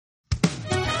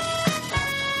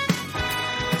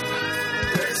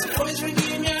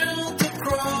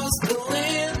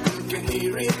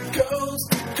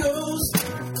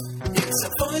a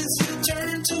voice you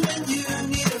turn to when you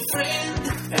need a friend.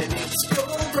 And it's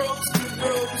Gold Roast to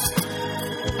Roast.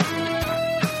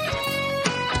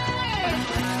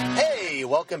 Hey,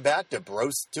 welcome back to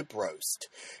Broast to Broast.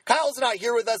 Kyle's not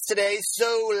here with us today,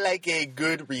 so like a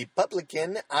good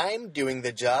Republican, I'm doing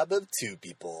the job of two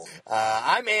people.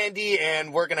 I'm Andy,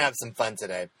 and we're going to have some fun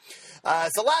today.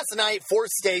 So last night, 4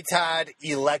 states had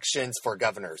elections for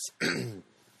governors.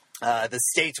 The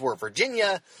states were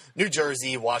Virginia, New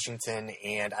Jersey, Washington,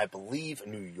 and I believe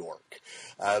New York,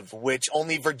 of which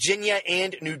only Virginia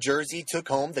and New Jersey took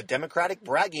home the Democratic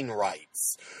bragging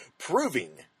rights,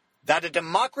 proving that a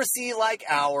democracy like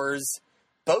ours,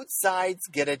 both sides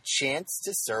get a chance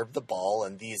to serve the ball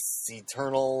in this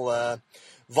eternal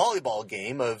volleyball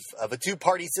game of a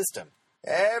two-party system.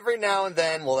 Every now and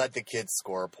then, we'll let the kids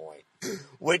score a point,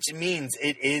 which means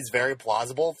it is very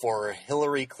plausible for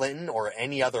Hillary Clinton or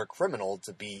any other criminal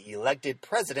to be elected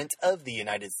president of the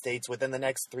United States within the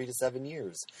next 3 to 7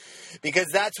 years. Because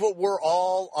that's what we're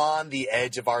all on the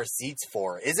edge of our seats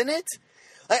for, isn't it?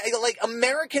 Like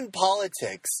American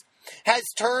politics has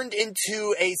turned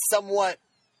into a somewhat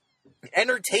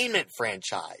entertainment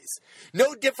franchise,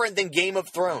 no different than Game of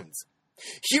Thrones.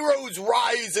 Heroes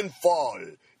rise and fall.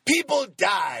 People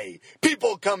die.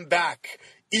 People come back.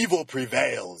 Evil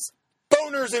prevails.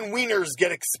 Boners and wieners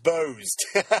get exposed.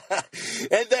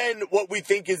 And then what we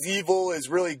think is evil is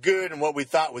really good, and what we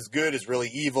thought was good is really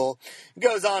evil. It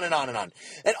goes on and on and on.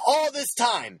 And all this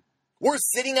time, we're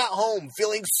sitting at home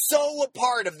feeling so a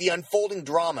part of the unfolding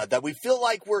drama that we feel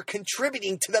like we're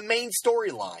contributing to the main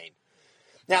storyline.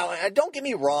 Now, don't get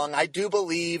me wrong, I do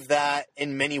believe that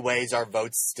in many ways our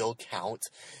votes still count,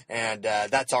 and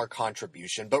that's our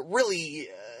contribution, but really,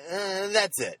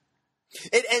 that's it.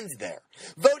 It ends there.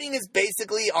 Voting is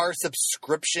basically our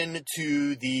subscription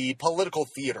to the political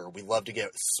theater we love to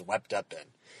get swept up in.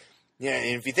 Yeah,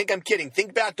 and if you think I'm kidding,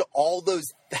 think back to all those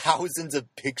thousands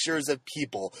of pictures of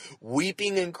people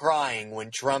weeping and crying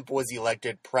when Trump was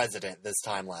elected president this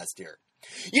time last year.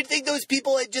 You'd think those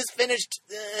people had just finished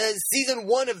season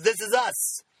 1 of This Is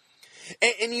Us.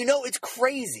 And you know, it's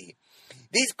crazy.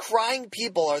 These crying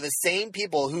people are the same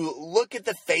people who look at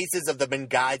the faces of the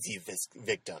Benghazi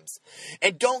victims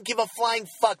and don't give a flying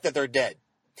fuck that they're dead.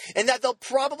 And that they'll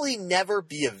probably never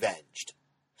be avenged.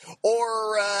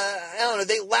 Or, I don't know,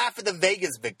 they laugh at the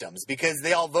Vegas victims because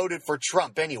they all voted for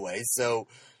Trump anyway. So,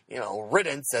 you know,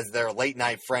 riddance, as their late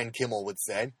night friend Kimmel would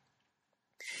say.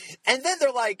 And then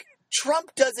they're like,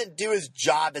 Trump doesn't do his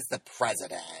job as the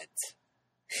president.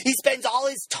 He spends all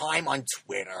his time on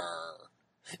Twitter.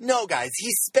 No, guys, he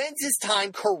spends his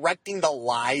time correcting the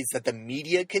lies that the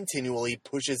media continually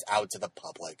pushes out to the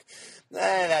public.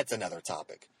 That's another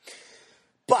topic.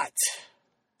 But,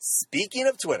 speaking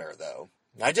of Twitter, though,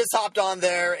 I just hopped on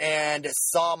there and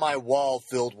saw my wall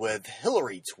filled with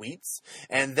Hillary tweets,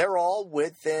 and they're all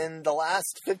within the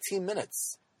last 15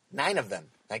 minutes. 9 of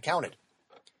them. I counted.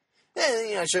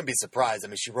 I shouldn't be surprised. I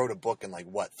mean, she wrote a book in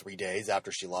 3 days after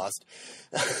she lost?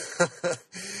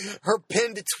 Her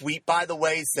pinned tweet, by the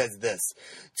way, says this: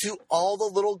 "To all the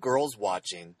little girls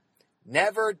watching,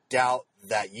 never doubt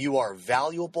that you are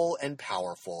valuable and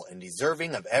powerful and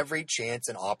deserving of every chance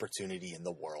and opportunity in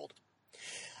the world."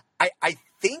 I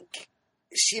think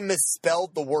she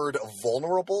misspelled the word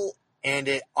vulnerable, and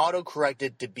it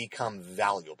autocorrected to become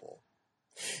valuable.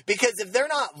 Because if they're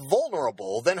not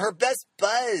vulnerable, then her best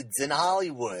buds in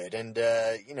Hollywood and,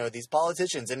 these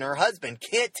politicians and her husband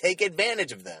can't take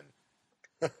advantage of them.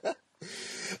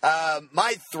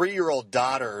 My 3-year-old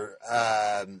daughter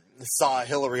saw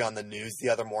Hillary on the news the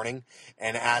other morning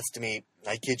and asked me,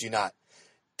 I kid you not,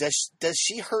 does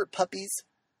she hurt puppies?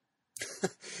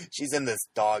 She's in this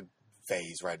dog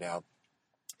phase right now.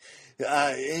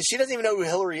 And she doesn't even know who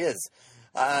Hillary is.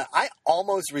 I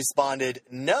almost responded,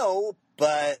 no,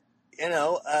 but,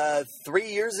 3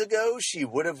 years ago, she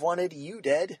would have wanted you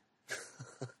dead.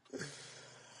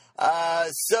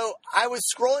 So I was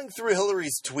scrolling through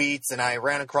Hillary's tweets, and I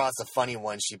ran across a funny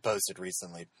one she posted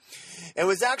recently. It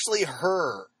was actually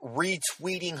her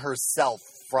retweeting herself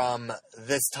from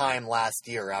this time last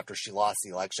year after she lost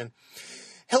the election.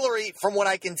 Hillary, from what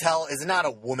I can tell, is not a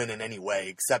woman in any way,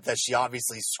 except that she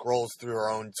obviously scrolls through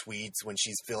her own tweets when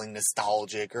she's feeling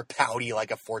nostalgic or pouty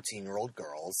like a 14-year-old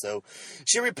girl. So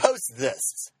she reposts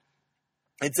this.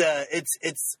 It's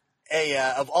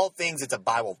of all things, it's a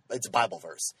Bible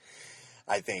verse,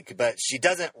 I think. But she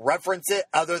doesn't reference it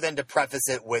other than to preface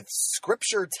it with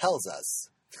Scripture tells us.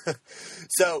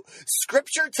 So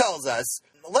Scripture tells us,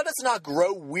 let us not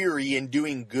grow weary in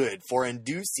doing good, for in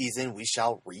due season we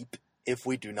shall reap if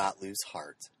we do not lose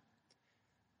heart.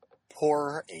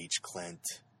 Poor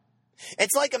H-Clint.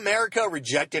 It's like America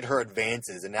rejected her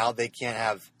advances, and now they can't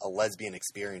have a lesbian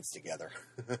experience together.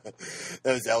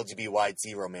 Those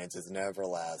LGBTY romances never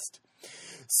last.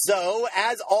 So,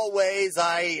 as always,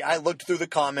 I looked through the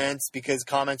comments, because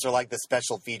comments are like the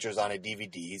special features on a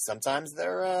DVD. Sometimes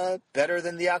they're better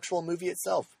than the actual movie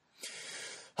itself.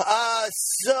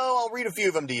 So, I'll read a few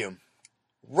of them to you.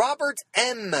 Robert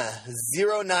M.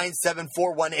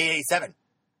 09741887.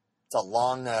 It's a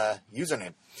long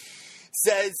username.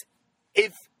 Says,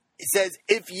 if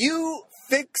you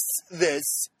fix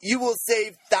this, you will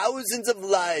save thousands of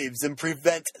lives and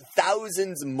prevent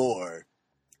thousands more.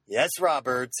 Yes,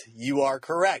 Robert, you are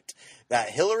correct that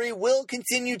Hillary will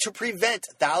continue to prevent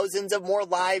thousands of more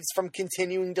lives from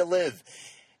continuing to live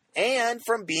and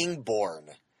from being born.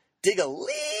 Dig a little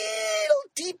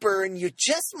deeper and you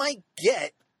just might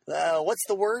get, what's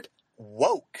the word?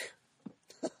 Woke.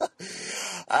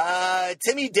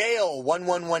 Timmy Dale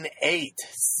 1118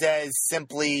 says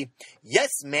simply,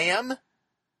 yes, ma'am.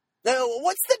 Now,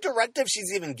 what's the directive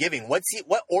she's even giving? What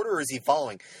order is he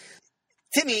following?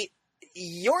 Timmy,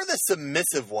 you're the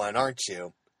submissive one, aren't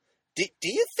you? Do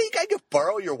you think I could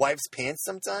borrow your wife's pants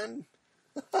sometime?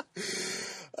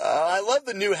 I love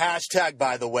the new hashtag,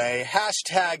 by the way.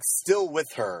 Hashtag still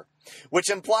with her, which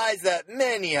implies that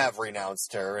many have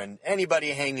renounced her, and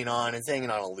anybody hanging on is hanging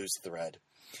on a loose thread.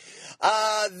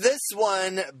 This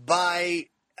one by,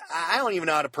 I don't even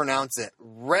know how to pronounce it.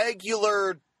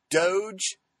 Regular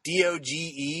Doge,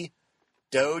 D-O-G-E.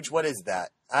 Doge, what is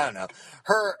that? I don't know.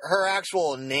 Her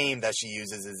actual name that she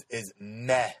uses is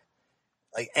Meh.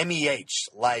 Like M-E-H.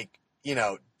 Like, you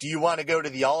know, do you want to go to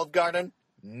the Olive Garden?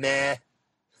 Meh.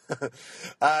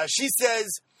 She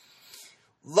says,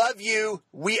 love you,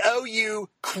 we owe you,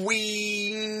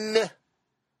 queen.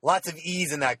 Lots of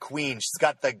E's in that queen. She's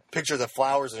got the picture of the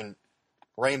flowers and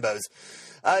rainbows.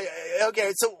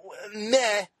 Okay, so,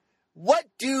 meh, what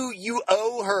do you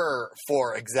owe her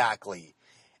for exactly?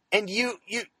 And you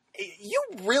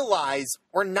realize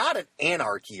we're not an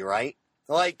anarchy, right?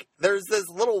 Like, there's this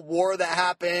little war that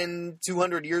happened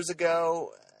 200 years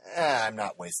ago. I'm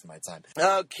not wasting my time.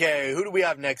 Okay, who do we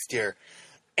have next here?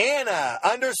 Anna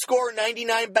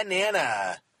 _99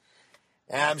 banana.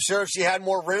 I'm sure if she had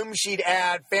more room, she'd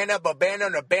add Fana Babana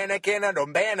Nabana Cana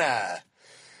Nobana.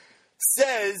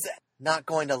 Says, not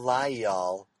going to lie,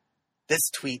 y'all. This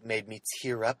tweet made me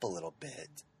tear up a little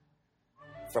bit.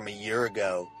 From a year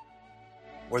ago,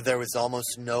 where there was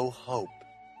almost no hope,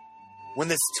 when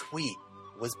this tweet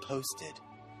was posted,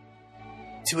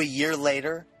 to a year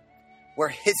later, where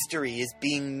history is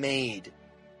being made,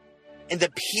 and the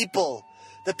people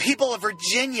of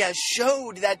Virginia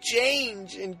showed that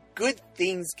change and good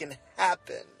things can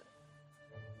happen.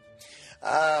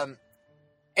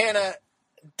 Anna,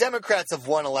 Democrats have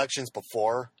won elections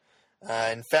before.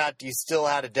 In fact, you still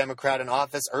had a Democrat in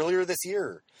office earlier this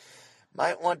year.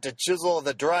 Might want to chisel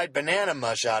the dried banana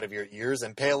mush out of your ears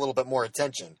and pay a little bit more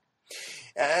attention.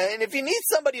 And if you need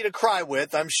somebody to cry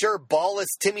with, I'm sure ballless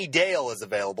Timmy Dale is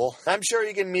available. I'm sure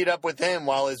you can meet up with him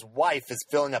while his wife is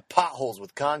filling up potholes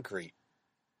with concrete.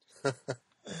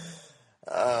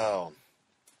 Oh.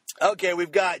 Okay,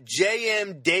 we've got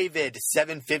JM David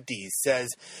 750 says,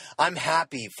 I'm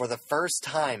happy for the first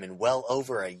time in well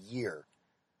over a year.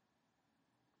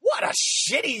 What a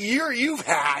shitty year you've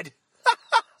had.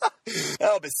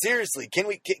 Oh, but seriously, can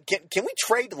we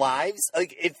trade lives?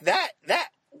 Like, if that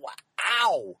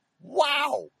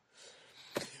wow.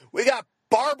 We got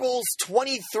Barbles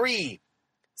 23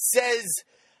 says,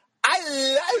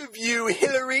 I love you,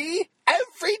 Hillary.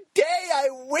 Every day I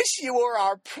wish you were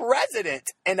our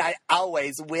president, and I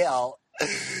always will.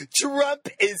 Trump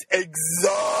is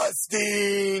exhausting.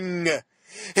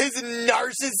 His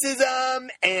narcissism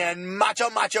and macho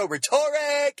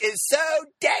rhetoric is so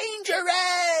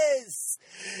dangerous.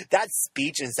 That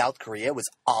speech in South Korea was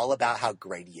all about how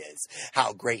great he is,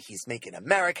 how great he's making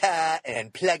America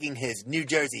and plugging his New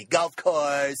Jersey golf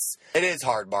course. It is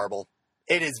hard, Marble.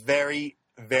 It is very,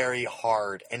 very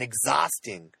hard and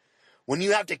exhausting when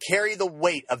you have to carry the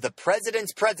weight of the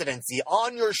president's presidency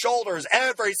on your shoulders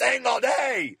every single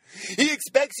day. He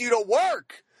expects you to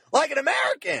work like an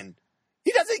American.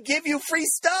 He doesn't give you free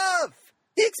stuff.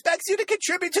 He expects you to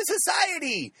contribute to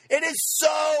society. It is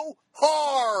so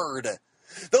hard.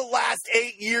 The last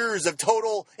 8 years of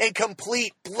total and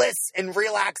complete bliss and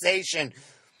relaxation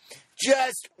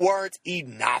just weren't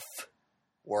enough,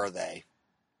 were they?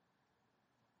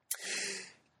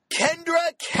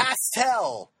 Kendra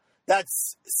Castell,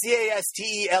 that's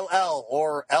Castell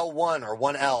or L1 or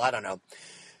 1L, I don't know,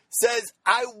 says,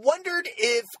 I wondered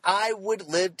if I would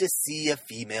live to see a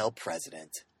female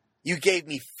president. You gave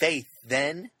me faith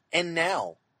then and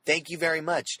now. Thank you very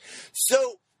much.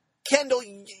 So, Kendall,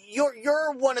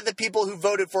 you're one of the people who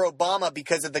voted for Obama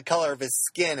because of the color of his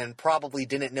skin and probably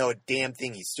didn't know a damn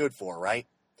thing he stood for, right?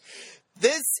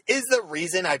 This is the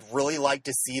reason I'd really like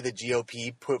to see the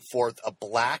GOP put forth a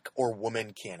black or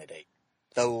woman candidate.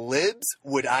 The libs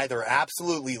would either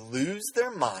absolutely lose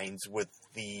their minds with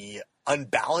the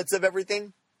unbalance of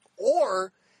everything,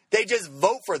 or they just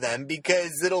vote for them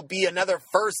because it'll be another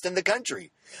first in the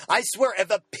country. I swear, if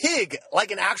a pig,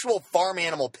 like an actual farm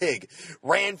animal pig,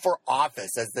 ran for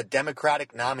office as the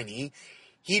Democratic nominee,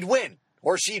 he'd win,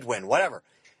 or she'd win, whatever.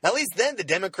 At least then the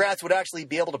Democrats would actually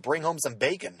be able to bring home some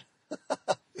bacon.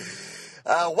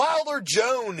 Wilder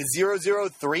Joan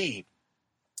 003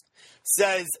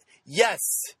 says, yes,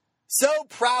 so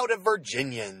proud of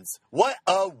Virginians. What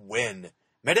a win.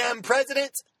 Madame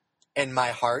President, in my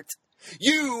heart,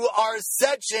 you are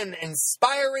such an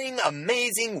inspiring,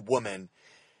 amazing woman.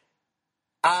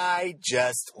 I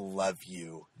just love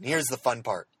you. And here's the fun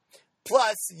part.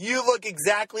 Plus, you look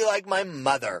exactly like my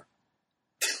mother.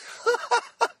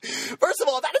 First of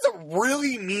all, that is a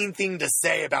really mean thing to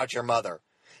say about your mother.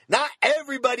 Not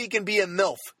everybody can be a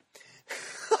MILF.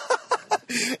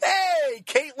 Hey,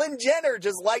 Caitlyn Jenner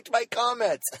just liked my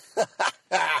comments.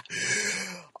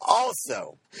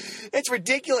 Also, it's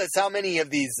ridiculous how many of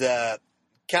these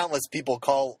countless people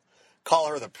call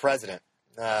her the president.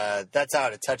 That's how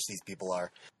out of touch these people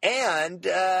are. And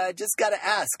just got to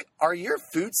ask, are your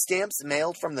food stamps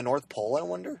mailed from the North Pole, I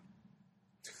wonder?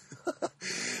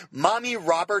 Mommy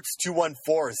Roberts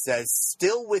 214 says,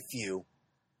 still with you,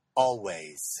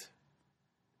 always.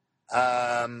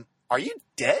 Are you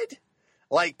dead?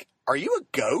 Like, are you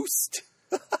a ghost?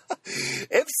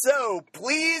 If so,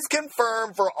 please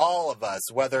confirm for all of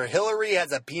us whether Hillary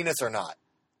has a penis or not.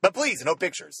 But please, no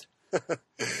pictures.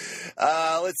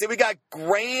 Let's see, we got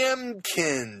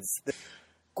Gramkins.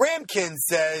 Gramkins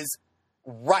says,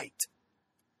 right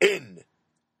in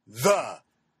the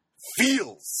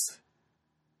feels.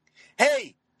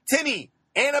 Hey, Timmy,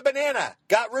 Anna Banana,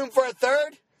 got room for a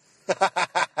third?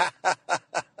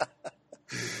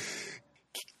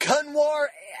 Kunwar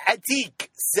Atik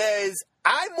says,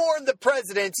 I mourn the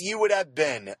president you would have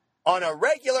been on a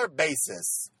regular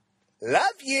basis.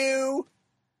 Love you.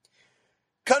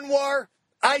 Kunwar,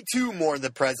 I too mourn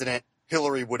the president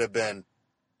Hillary would have been.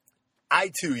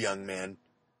 I too, young man.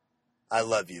 I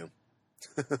love you.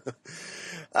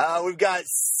 We've got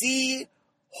C,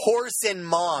 Horse and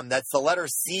Mom. That's the letter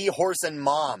C, Horse and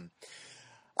Mom.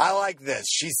 I like this.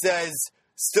 She says,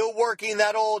 still working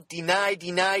that old deny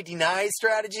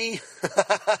strategy?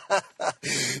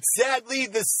 Sadly,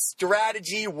 the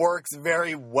strategy works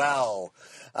very well.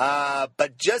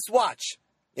 But just watch.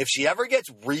 If she ever gets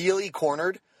really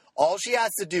cornered, all she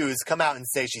has to do is come out and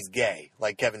say she's gay,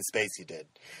 like Kevin Spacey did.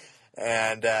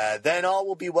 And then all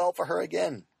will be well for her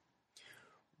again.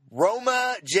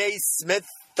 Roma J. Smith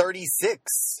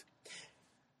 36.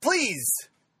 Please.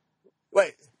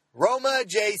 Wait. Roma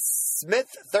J. Smith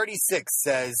 36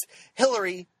 says,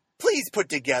 Hillary, please put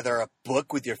together a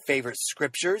book with your favorite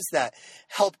scriptures that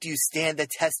helped you stand the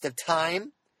test of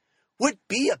time. Would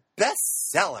be a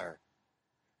bestseller.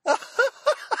 There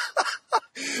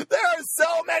are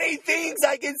so many things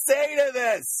I can say to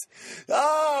this.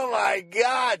 Oh my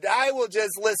God. I will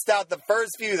just list out the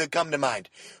first few that come to mind.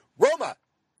 Roma,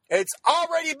 it's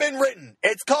already been written.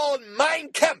 It's called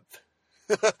Mein Kampf.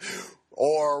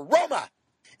 Or Roma.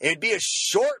 It'd be a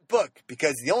short book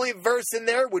because the only verse in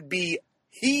there would be,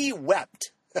 he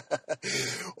wept.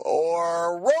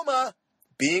 Or Roma,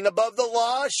 being above the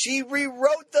law, she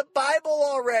rewrote the Bible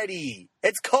already.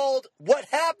 It's called What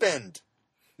Happened?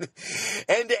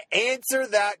 And to answer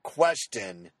that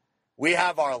question, we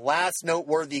have our last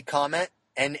noteworthy comment,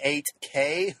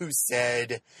 N8K, who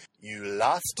said, you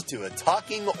lost to a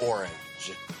talking orange.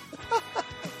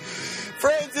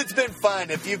 Friends, it's been fun.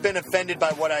 If you've been offended by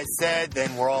what I said,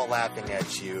 then we're all laughing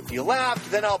at you. If you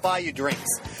laughed, then I'll buy you drinks.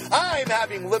 I'm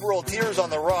having liberal tears on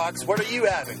the rocks. What are you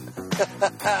having?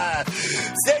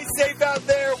 Stay safe out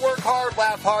there, work hard,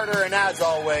 laugh harder, and as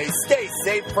always, stay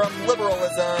safe from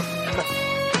liberalism.